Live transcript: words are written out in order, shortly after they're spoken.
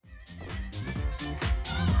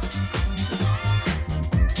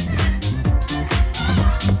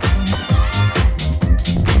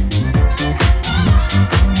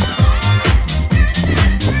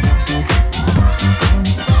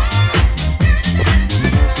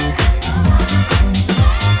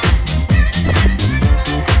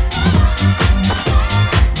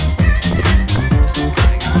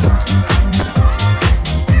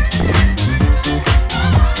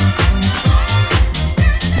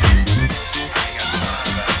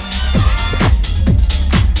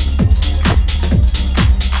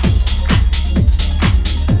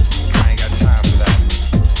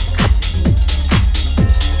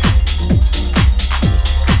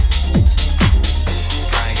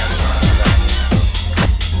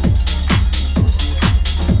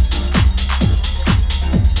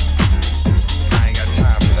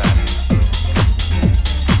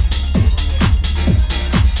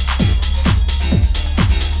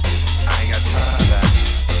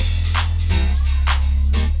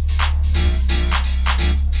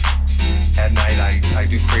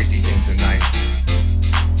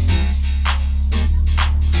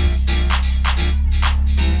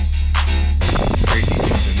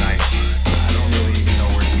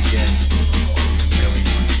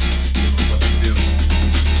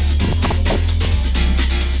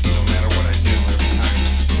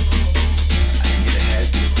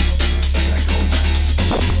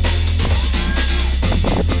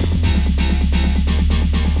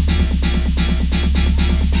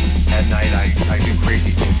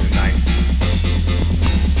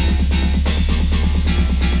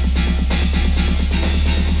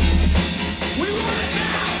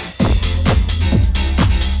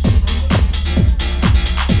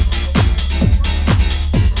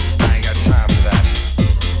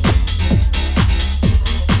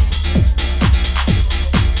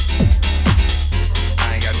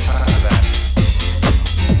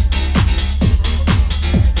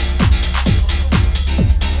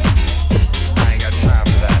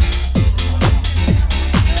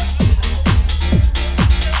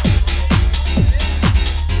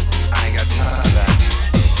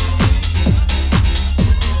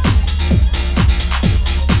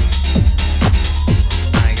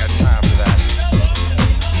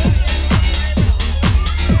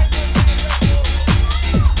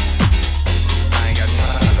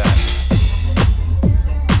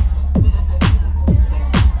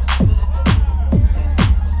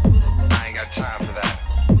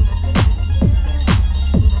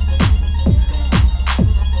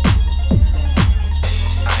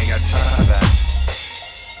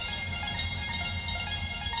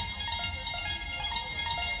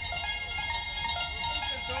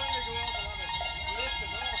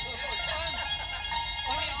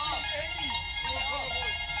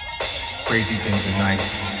crazy things at night.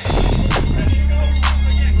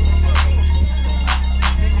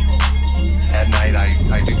 At night,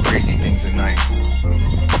 I do crazy things at night.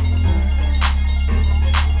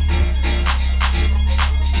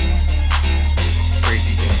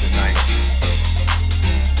 Crazy things at night.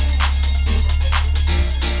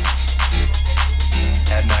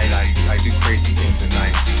 At night, I do crazy things at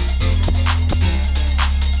night.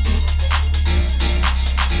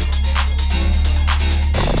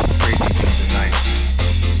 Crazy things at night.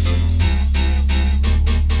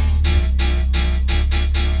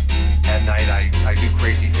 At night, I do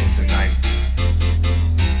crazy things at night.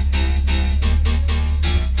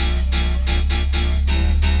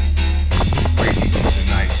 Crazy things at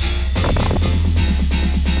night.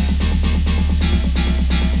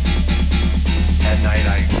 At night,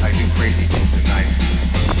 I do crazy things at night.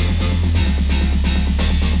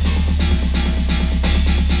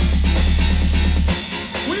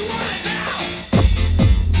 We want it now!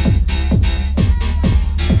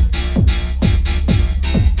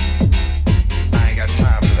 I ain't got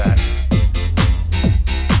time for that.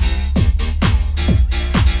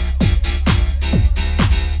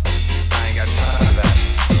 I ain't got time for that. I ain't got time for that. I ain't got time for that.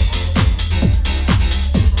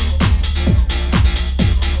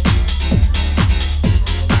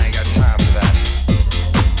 I ain't got time for that. I ain't got time for that.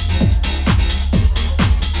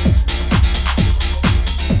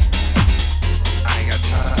 I ain't got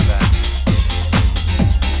time for that.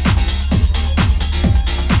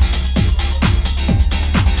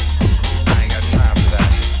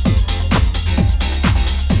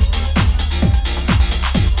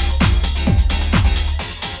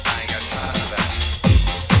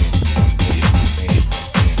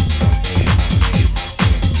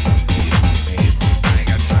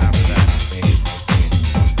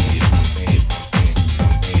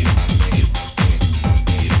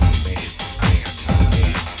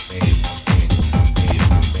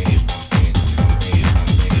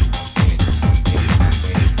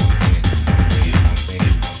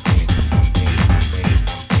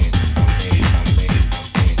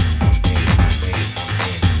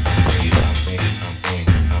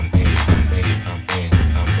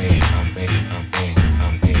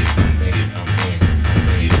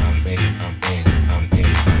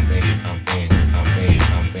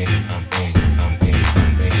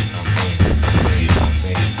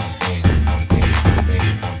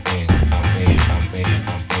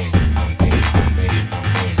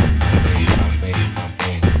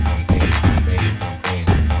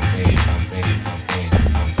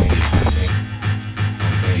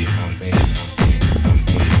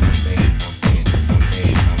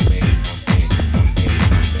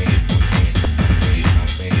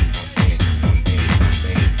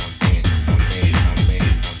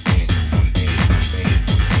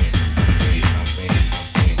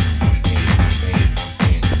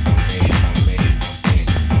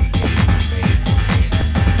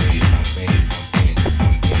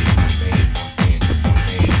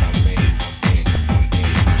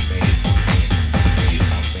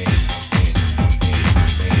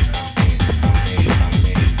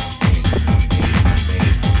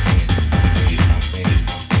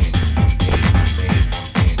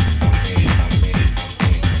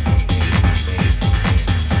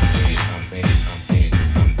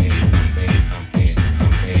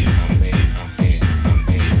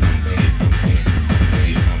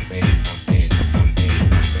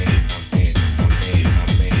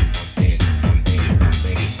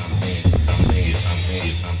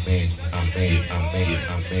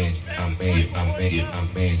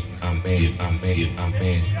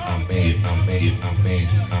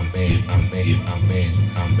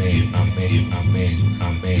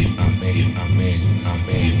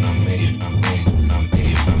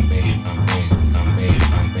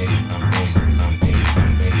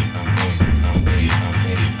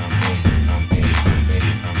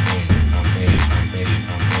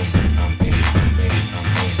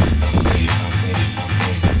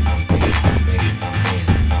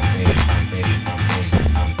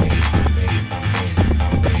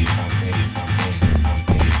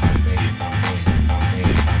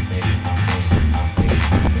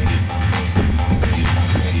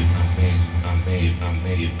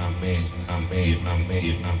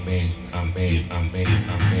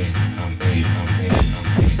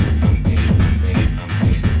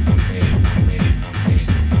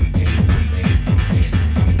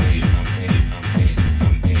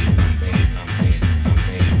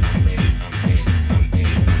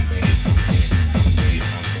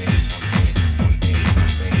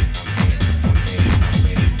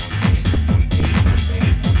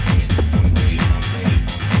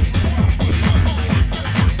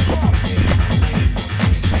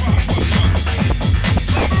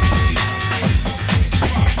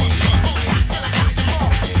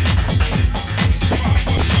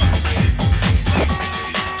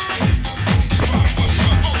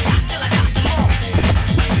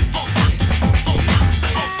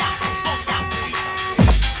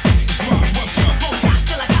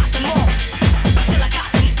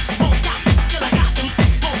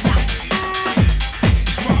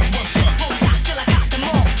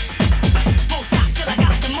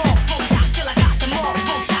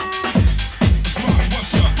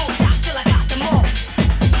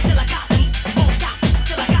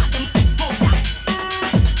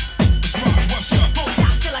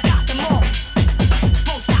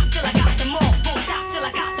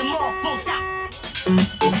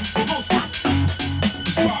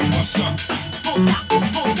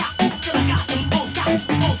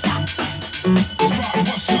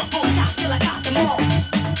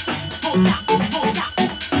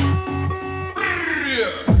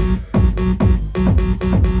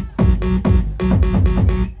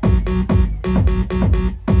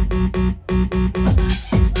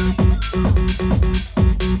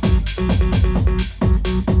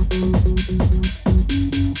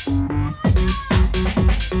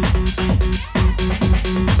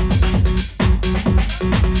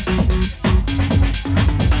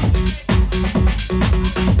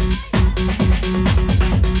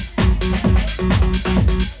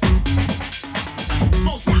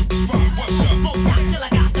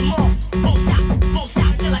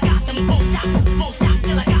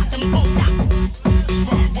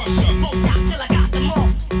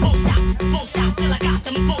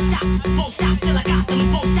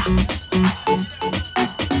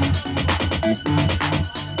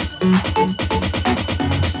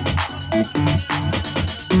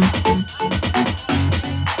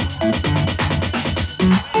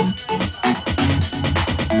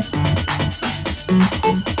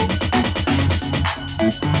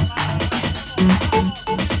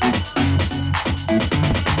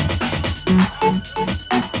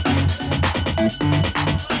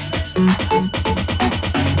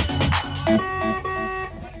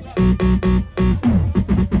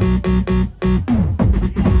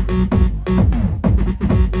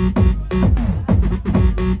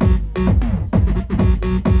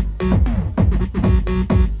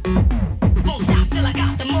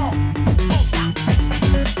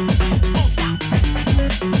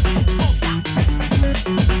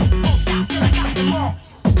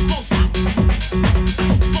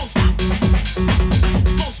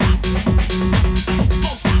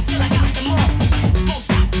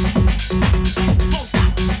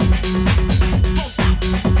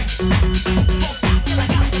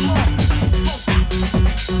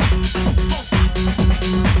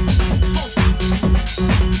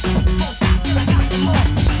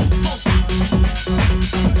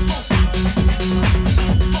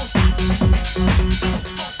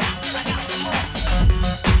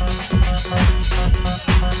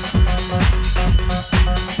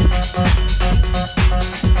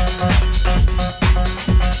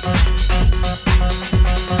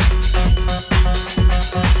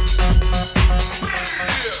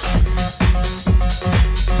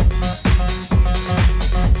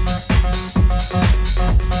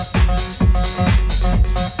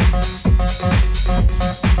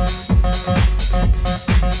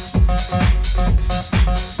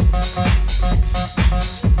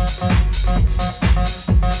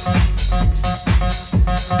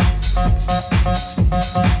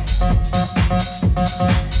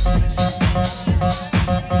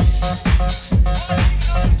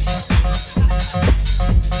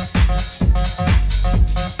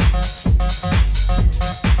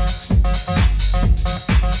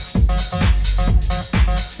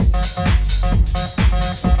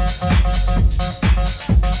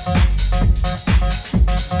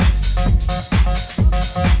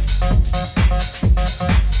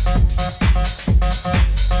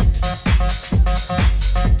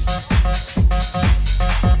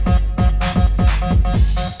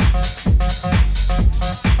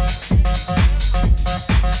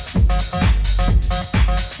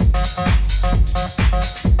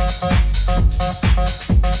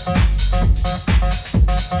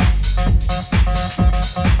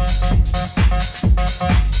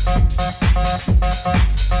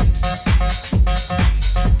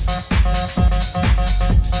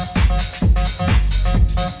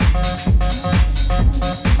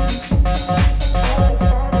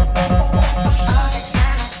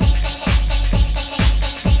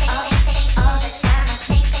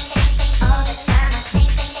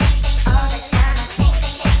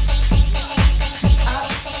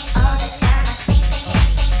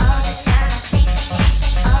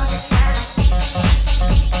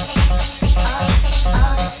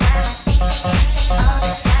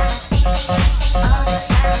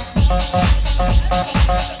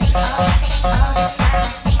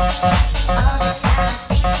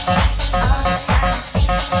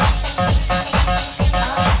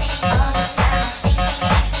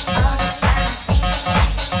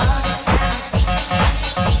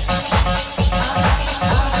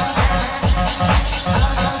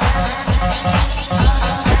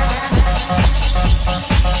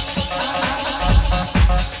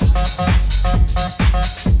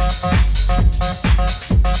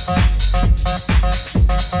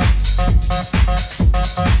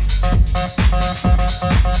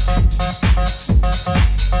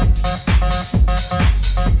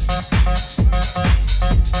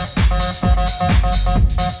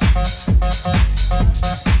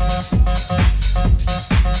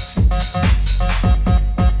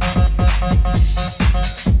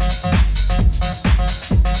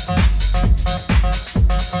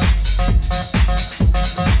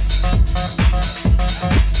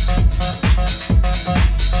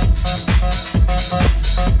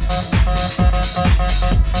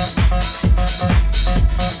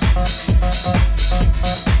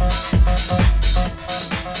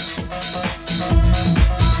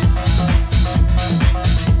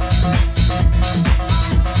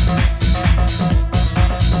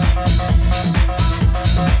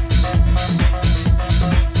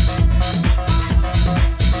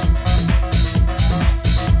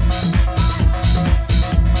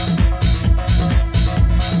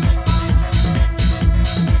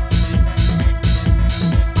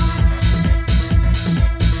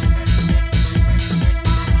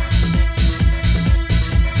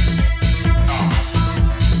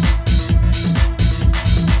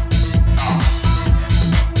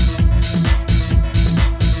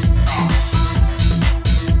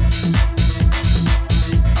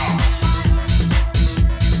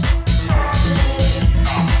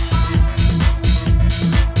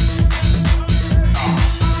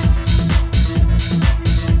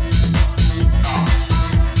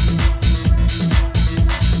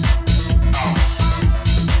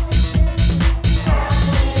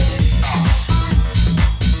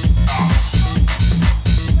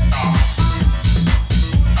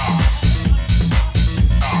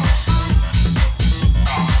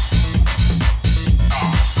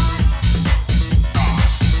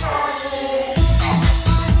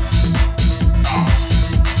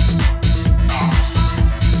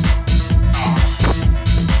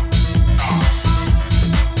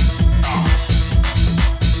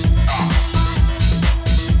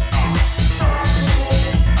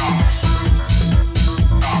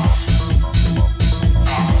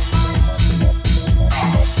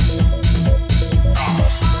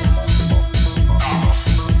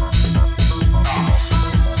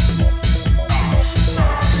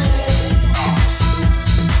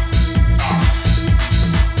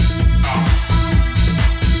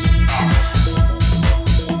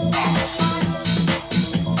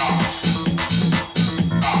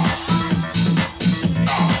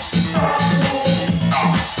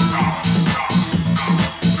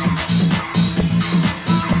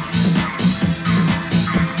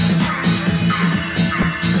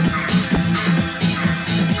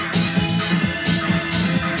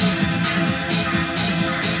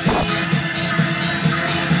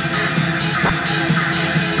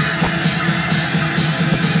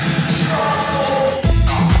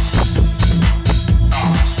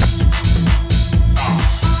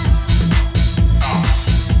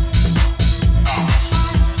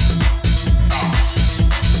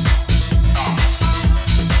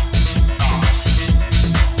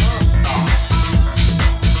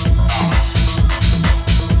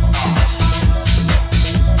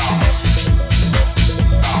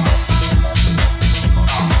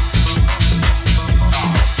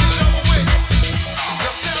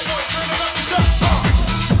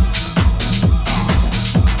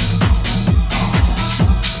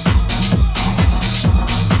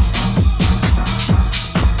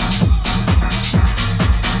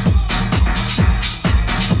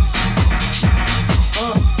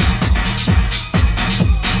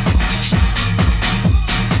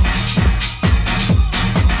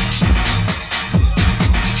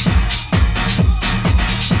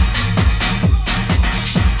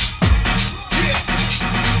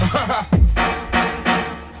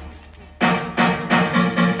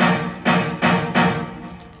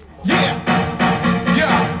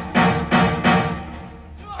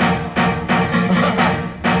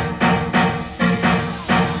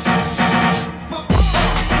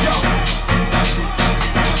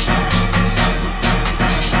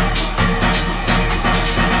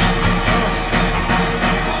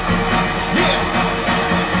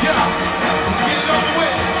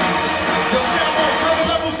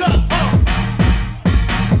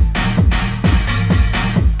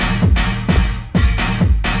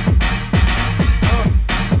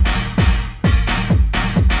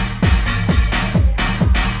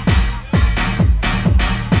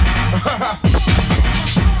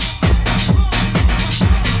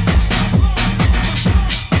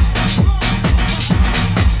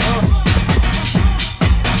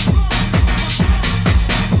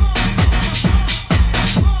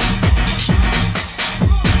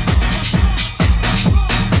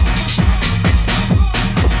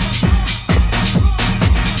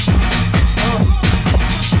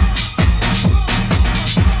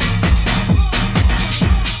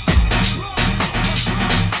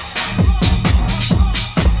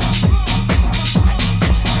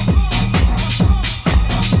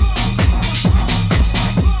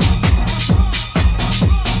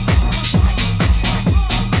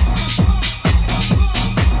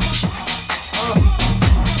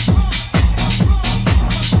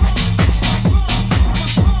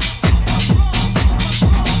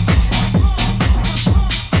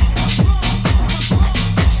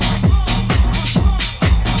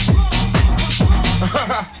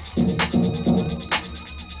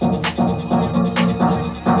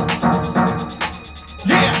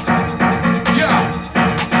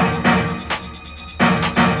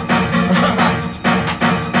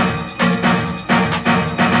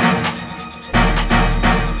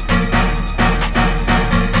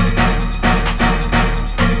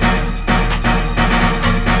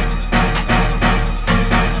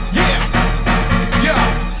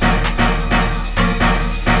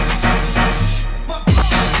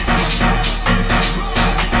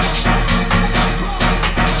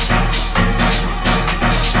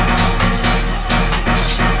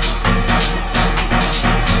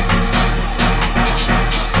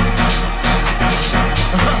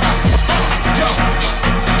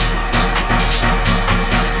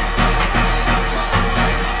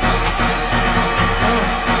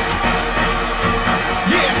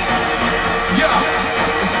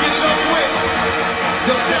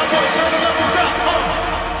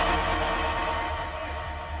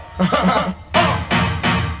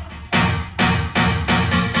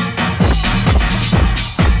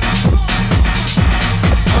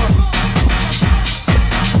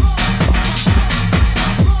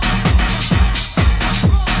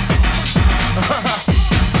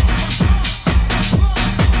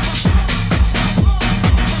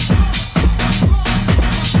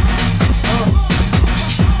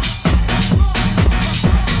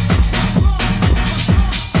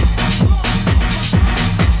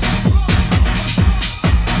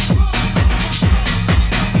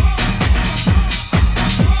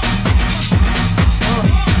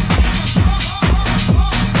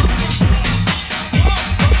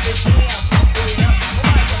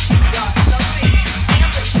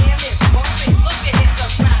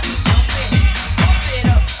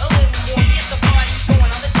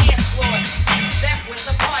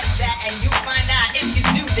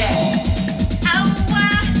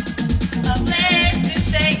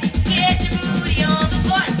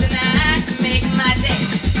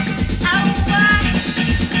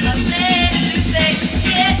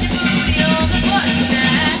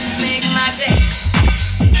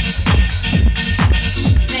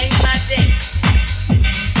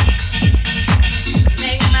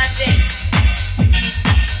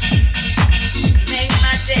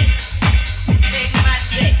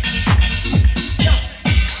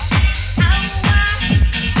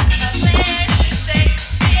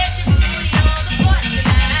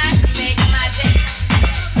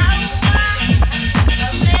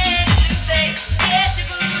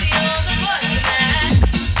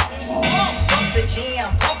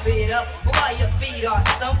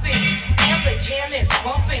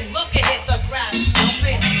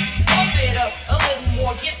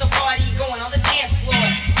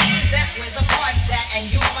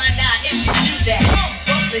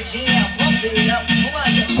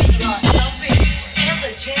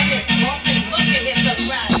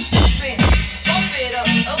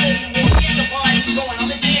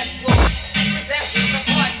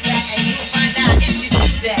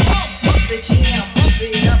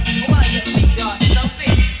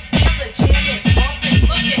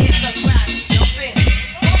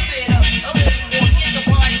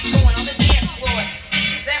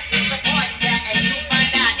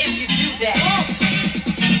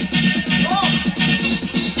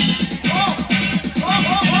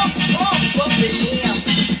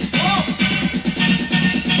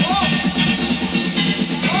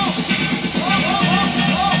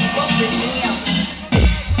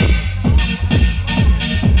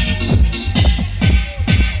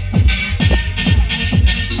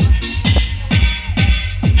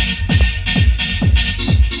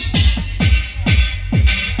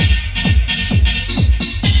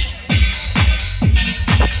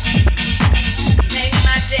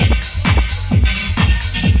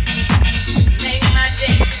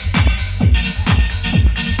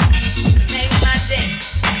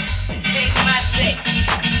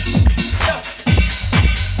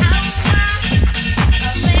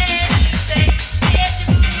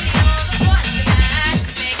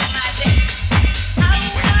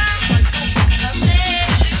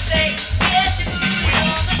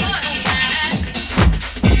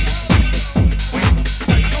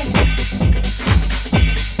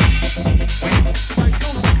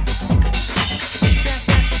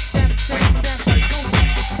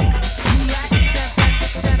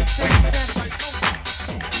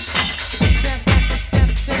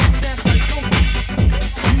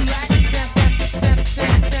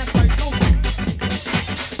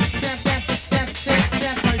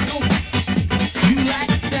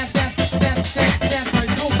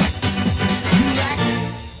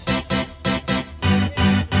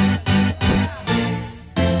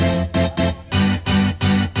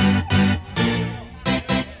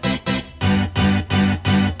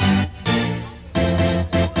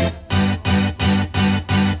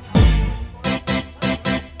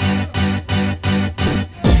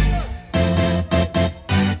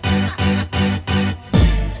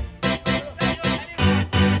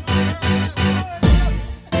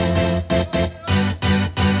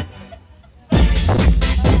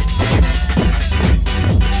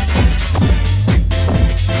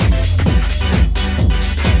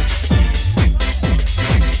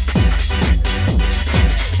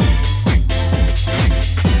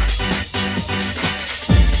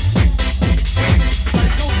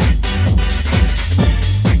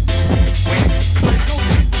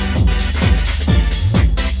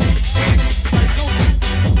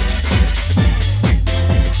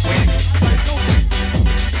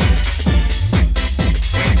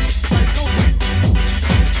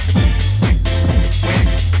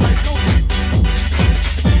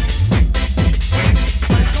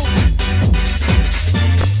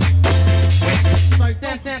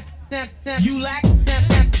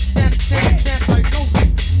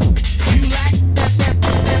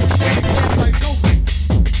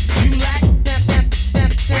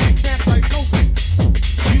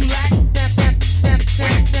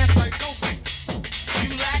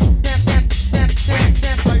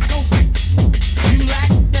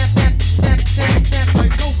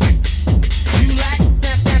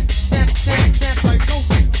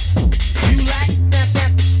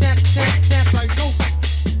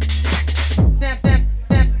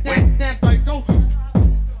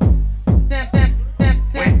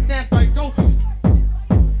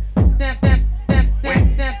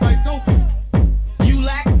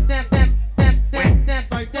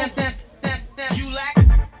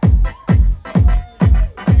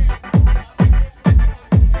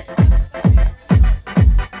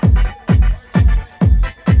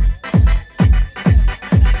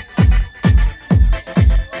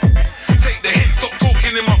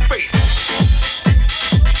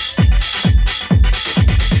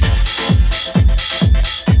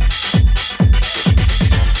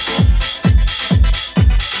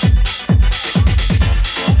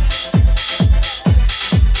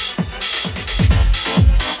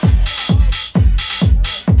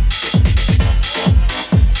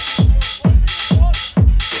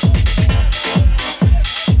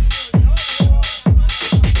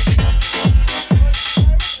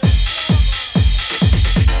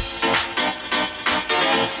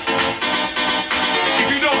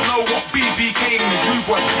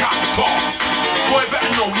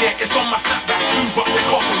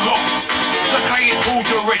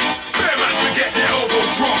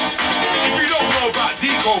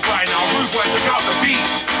 by now, rude boy, check out the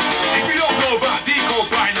beats. If you don't know about Deco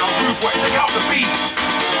by now, rude boy, check out the beats.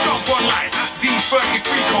 Jump online at D33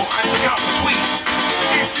 code and check out the tweets.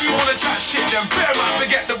 If you wanna chat shit, then bear man,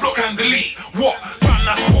 forget the block and delete. What? Man,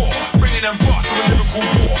 that's poor. Bringing them bars to a lyrical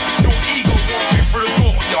war. Your ego won't fit through the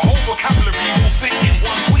door. Your whole vocabulary will fit in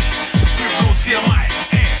one tweet. With no TMI,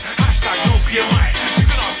 hair, hashtag no BMI. You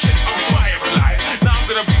can ask chick, I'm fire alive. Now I'm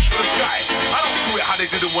gonna reach for the sky. I don't do it how they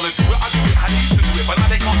didn't wanna do it. I do it how they used to do it, but now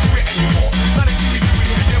they can't do it anymore. Now they see me doing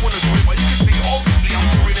it and they wanna do it, but you can see obviously I'm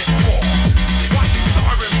doing it more. What you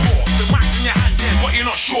stuttering for? The mic's in your hand, yeah, but you're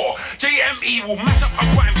not sure. JME will mash up a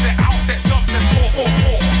grime set, house set, dubstep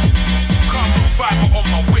 444. Carbon fiber on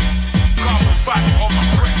my whip, carbon fiber on my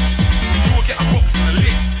grip. You will get a box in the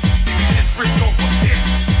lip. If you miss Frisco for sit,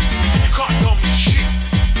 you can't tell me shit.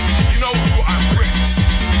 You know who I'm with.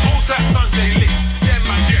 Old type Sanjay lit, yeah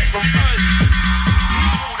man, yeah, from early.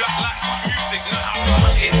 People that like good music know how to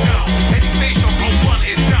hunt it down. Any station will run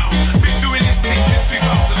it down. Been doing this thing since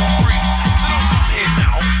 2003. So don't come here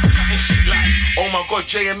now, chatting shit like, oh my god,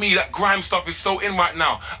 JME, that grime stuff is so in right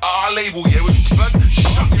now. Our label, yeah, with blood,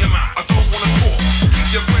 shut your mouth. I don't wanna talk. Keep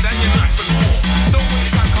your bread and your knife and fork. Don't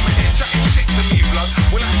waste time coming here chatting shit to me, blood.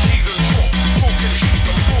 We're like cheese and chalk. Talking cheese,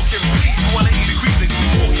 I'm talking please. 180 degrees and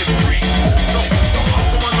keep walking free. Don't ask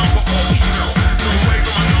for my number or email. No way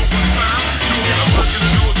for my number spam. You'll get a punch in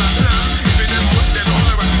the nose and slam. If it then push, then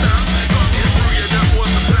holler at Sam. Can't get through, yeah, that was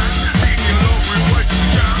the plan. Leave me alone, rude boy, just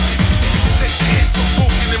jam. Take the hits, I'm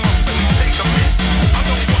talking in my face, take a miss. I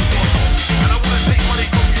don't want more, and I wanna take money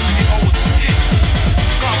from you if I was sick.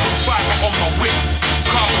 Carbon fiber on my whip,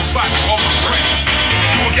 carbon fiber on my grip.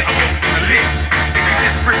 You will get a book in the lip. If you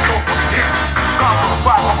miss Frisco for tip. Carbon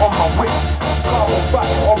fiber on my whip, carbon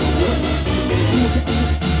fiber on my whip.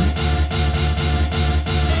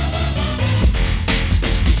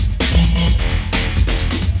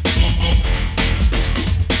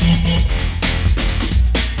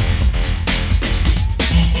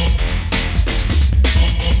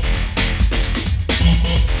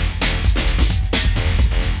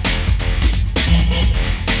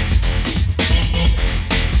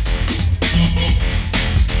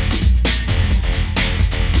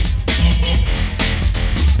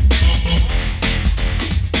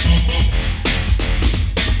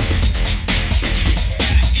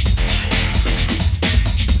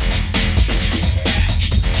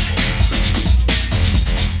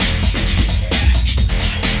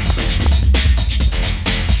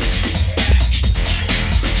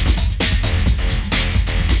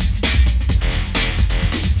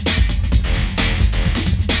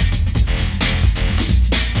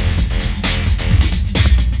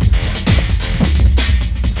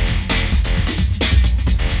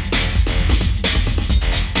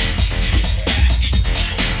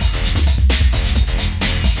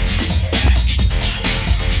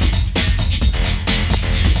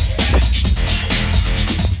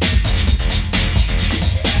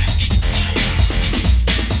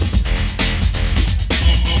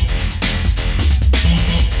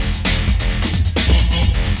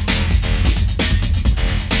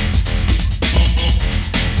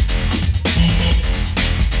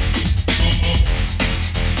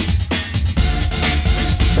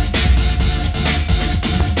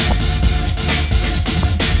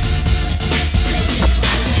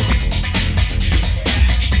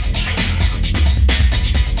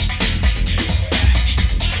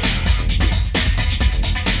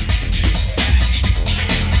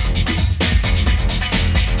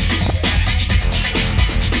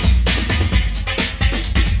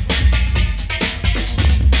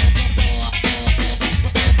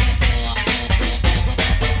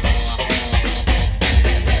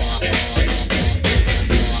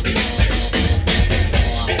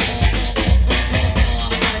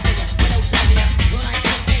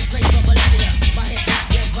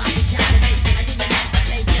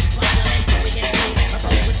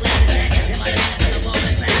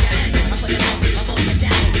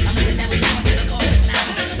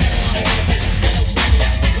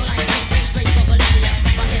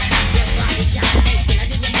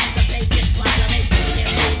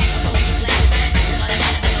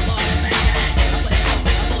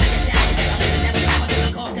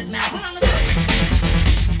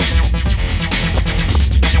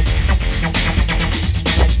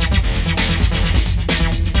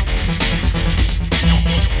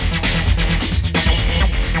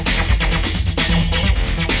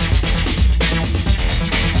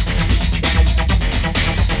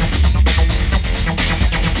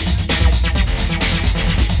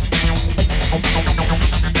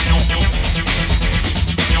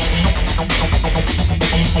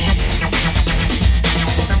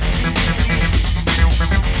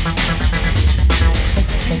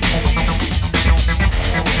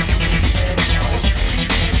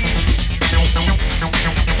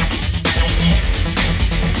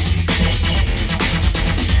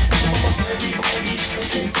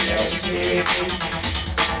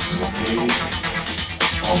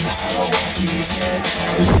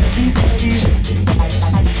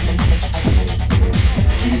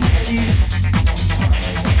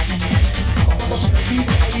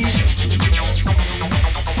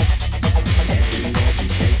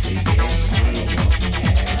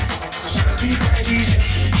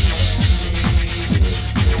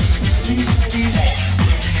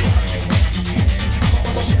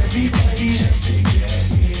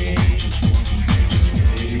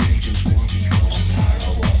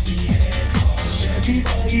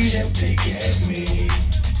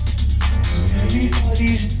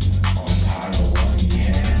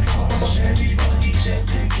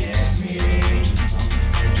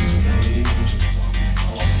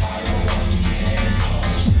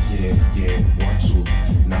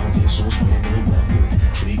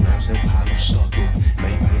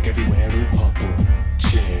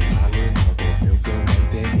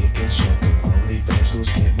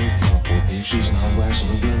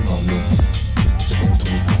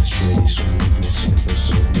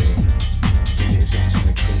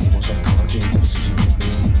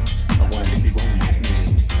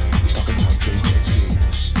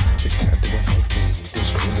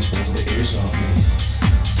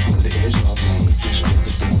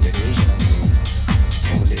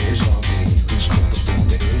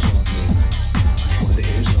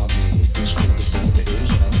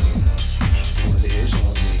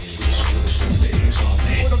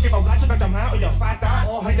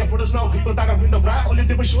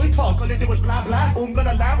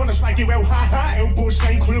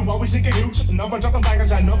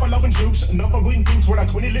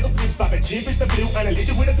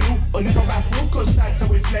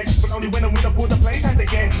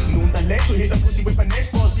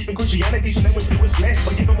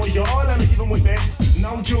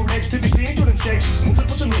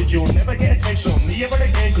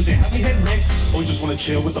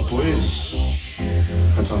 Chill with the boys.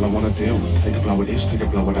 That's all I wanna do. Take a blow of this, take a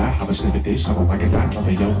blow of that. Have a sniff of this, have a whack of that. Love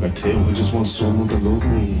a yoga too. I just want someone to love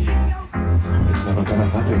me. It's never gonna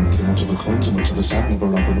happen. Too much of a cunt, too much of a sap. Never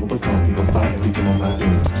wrapping up a call. People fight everything I'm not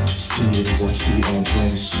doing. See it, what's the old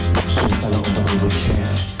place? Some fella on the road cat.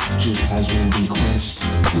 Just as one request.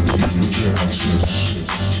 Use your access.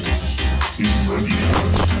 He's ready for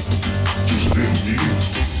it. Just let me.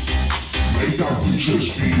 Make that blue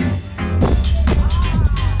speed.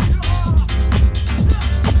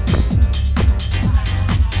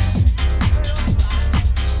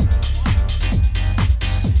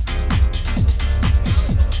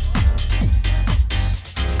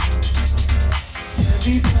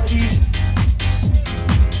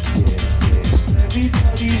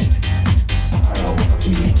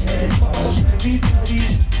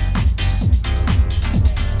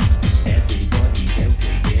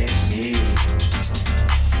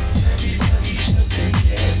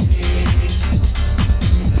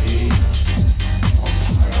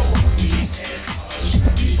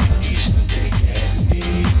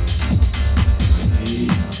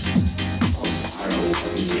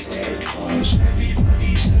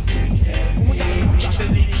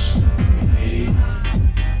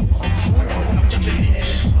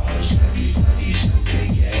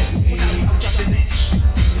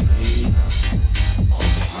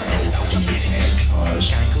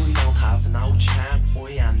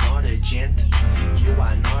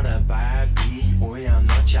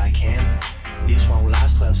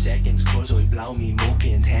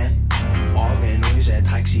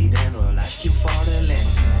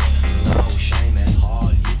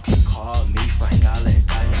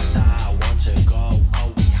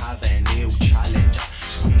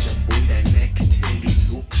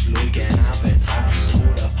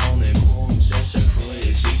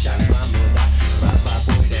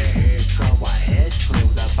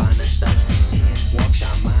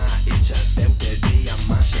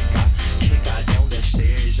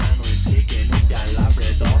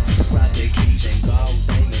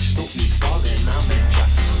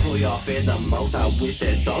 with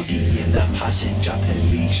the doggy in the passenger,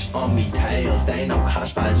 police on me tail. They know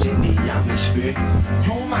Casper's in the atmosphere.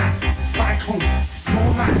 You're my fight hood.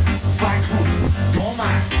 You're my fight hood. You're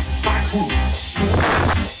my fight hood. You're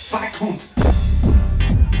my fight hood.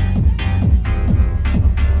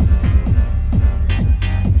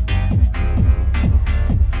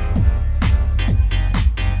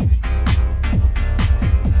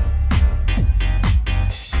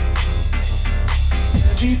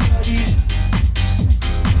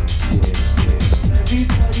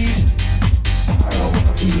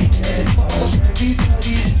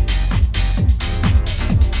 Everybody's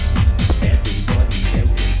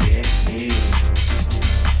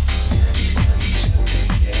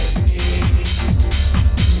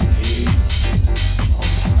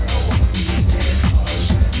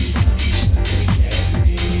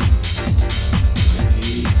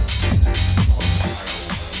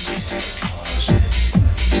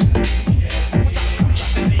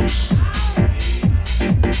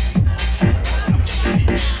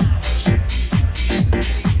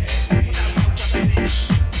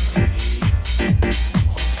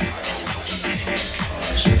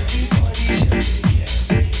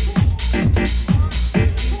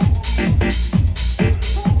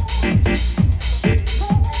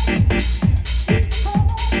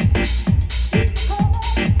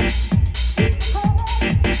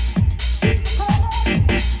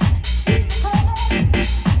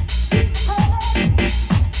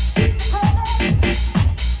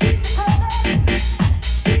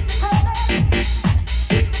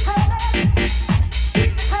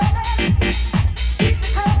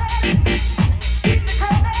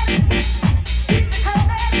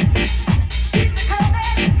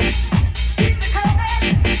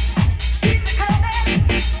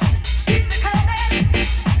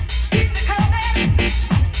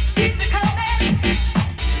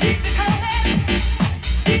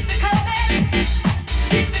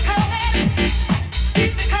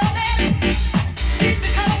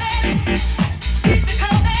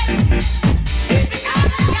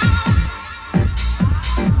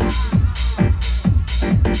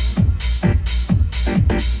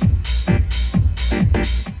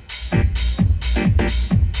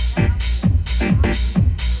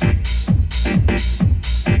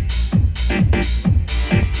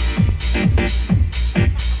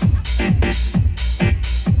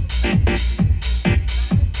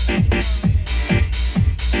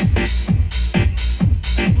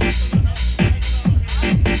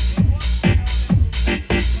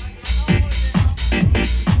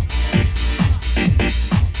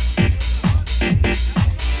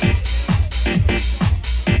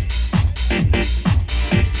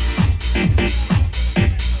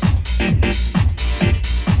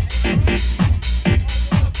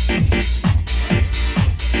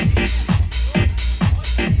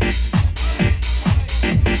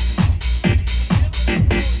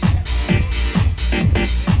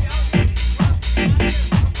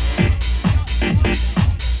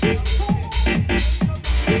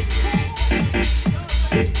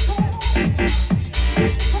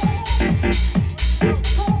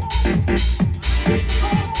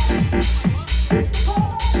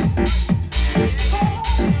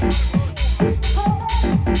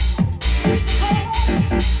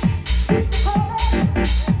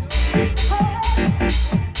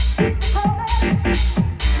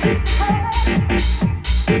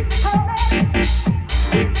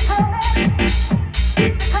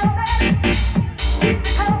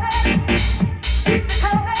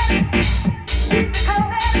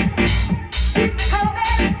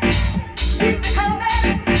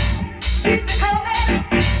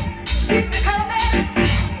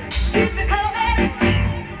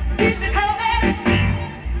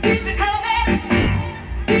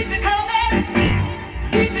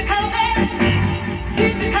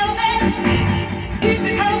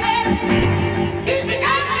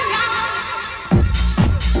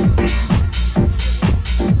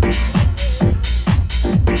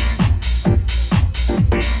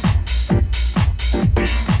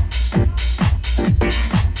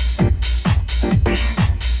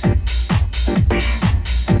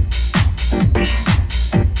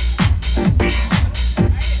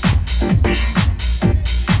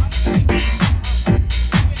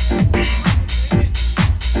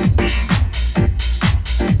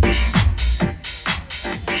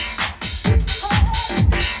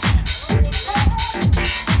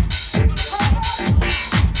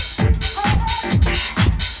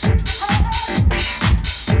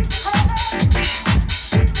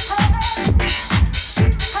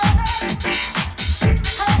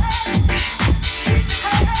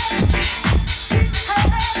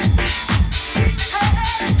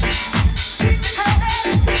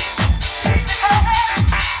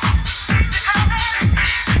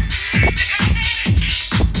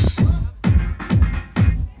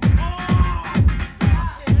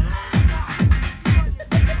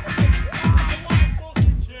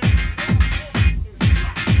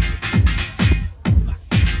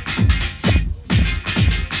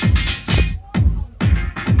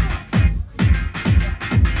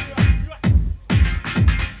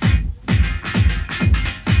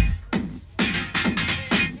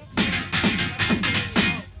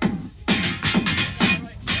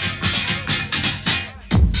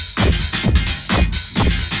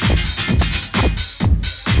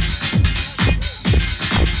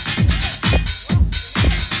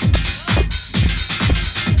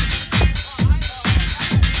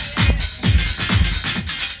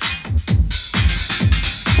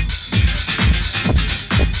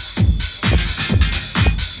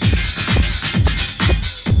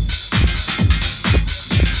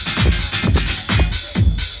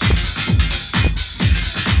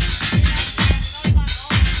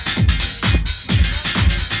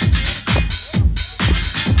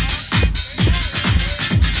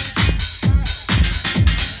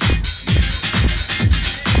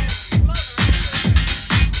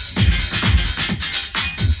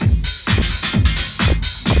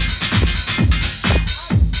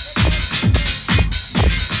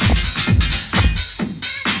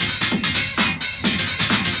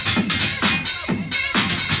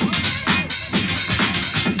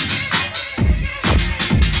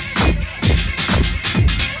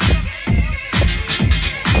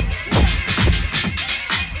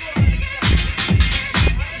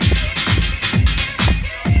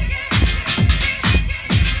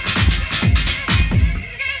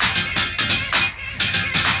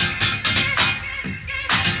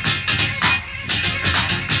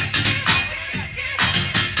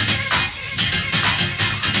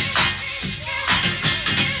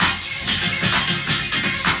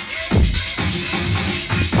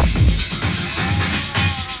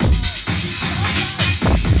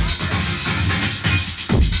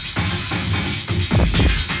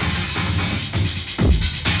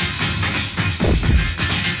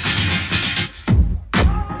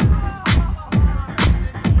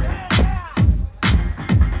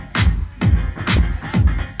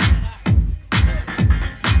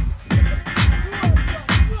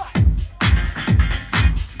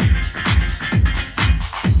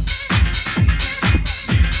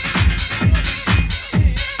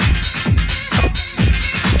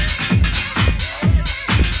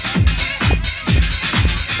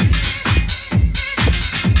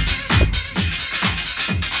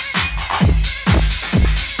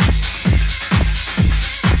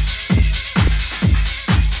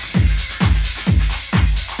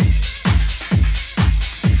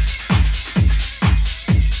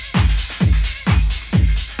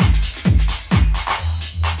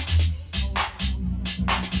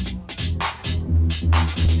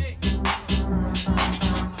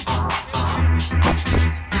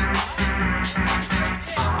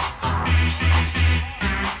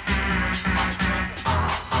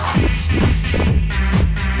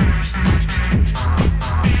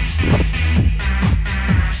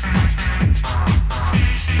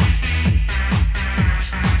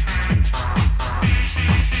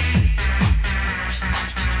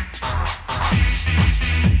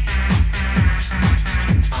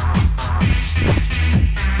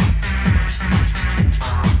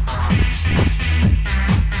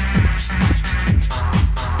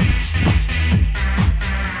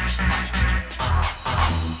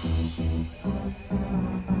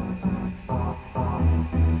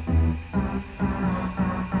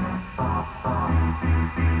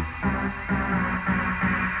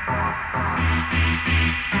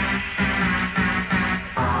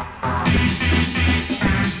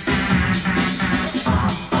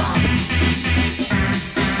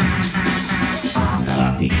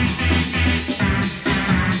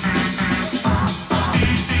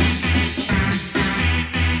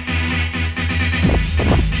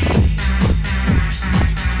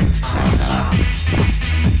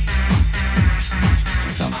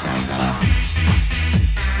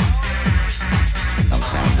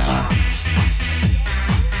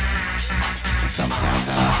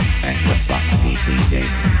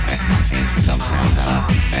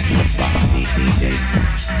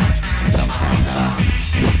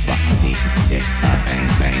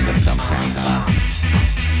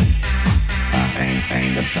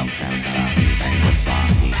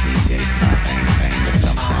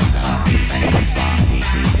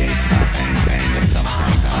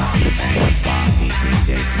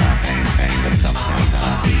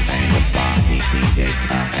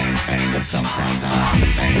Sometimes